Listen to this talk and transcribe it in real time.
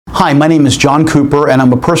Hi, my name is John Cooper, and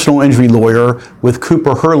I'm a personal injury lawyer with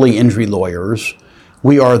Cooper Hurley Injury Lawyers.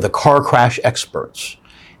 We are the car crash experts.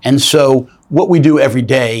 And so what we do every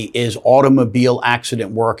day is automobile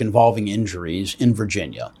accident work involving injuries in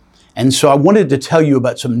Virginia. And so I wanted to tell you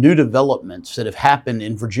about some new developments that have happened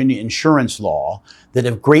in Virginia insurance law that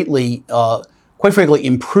have greatly, quite frankly,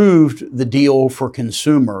 improved the deal for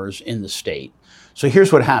consumers in the state. So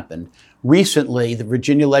here's what happened. Recently, the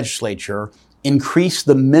Virginia legislature increased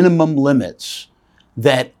the minimum limits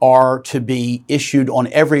that are to be issued on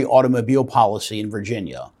every automobile policy in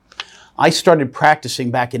Virginia. I started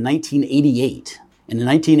practicing back in 1988. And in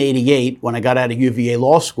 1988, when I got out of UVA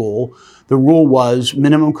Law School, the rule was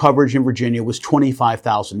minimum coverage in Virginia was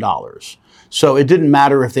 $25,000. So it didn't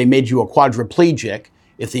matter if they made you a quadriplegic.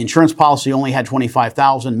 If the insurance policy only had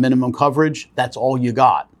 $25,000 minimum coverage, that's all you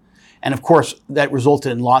got. And of course, that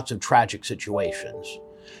resulted in lots of tragic situations.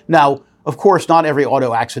 Now, of course, not every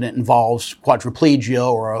auto accident involves quadriplegia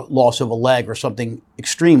or a loss of a leg or something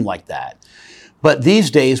extreme like that. But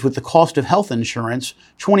these days, with the cost of health insurance,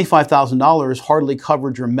 $25,000 hardly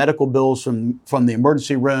covered your medical bills from the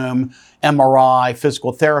emergency room, MRI,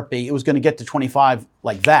 physical therapy. It was going to get to 25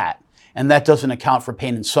 like that. And that doesn't account for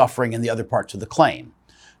pain and suffering and the other parts of the claim.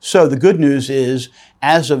 So the good news is,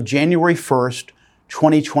 as of January 1st,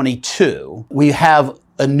 2022, we have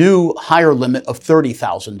a new higher limit of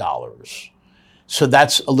 $30,000. So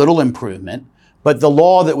that's a little improvement. But the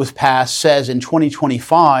law that was passed says in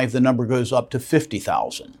 2025, the number goes up to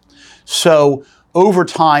 $50,000. So over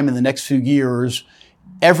time in the next few years,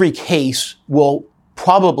 every case will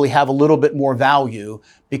probably have a little bit more value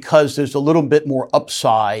because there's a little bit more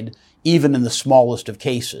upside, even in the smallest of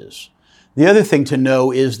cases. The other thing to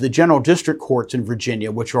know is the general district courts in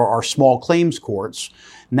Virginia, which are our small claims courts,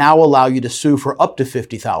 now allow you to sue for up to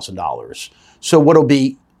 $50,000. So what'll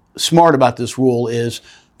be smart about this rule is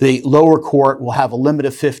the lower court will have a limit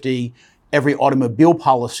of 50. Every automobile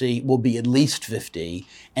policy will be at least 50.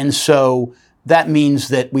 And so that means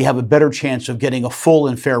that we have a better chance of getting a full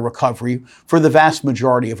and fair recovery for the vast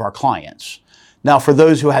majority of our clients. Now, for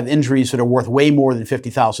those who have injuries that are worth way more than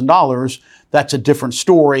 $50,000, that's a different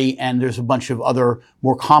story. And there's a bunch of other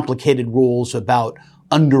more complicated rules about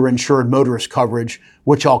underinsured motorist coverage,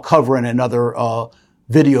 which I'll cover in another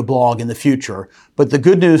video blog in the future. But the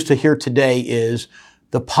good news to hear today is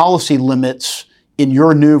the policy limits in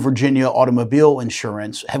your new Virginia automobile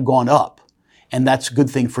insurance have gone up. And that's a good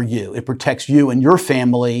thing for you. It protects you and your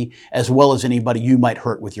family as well as anybody you might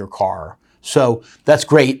hurt with your car. So that's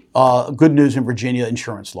great. Good news in Virginia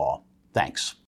insurance law. Thanks.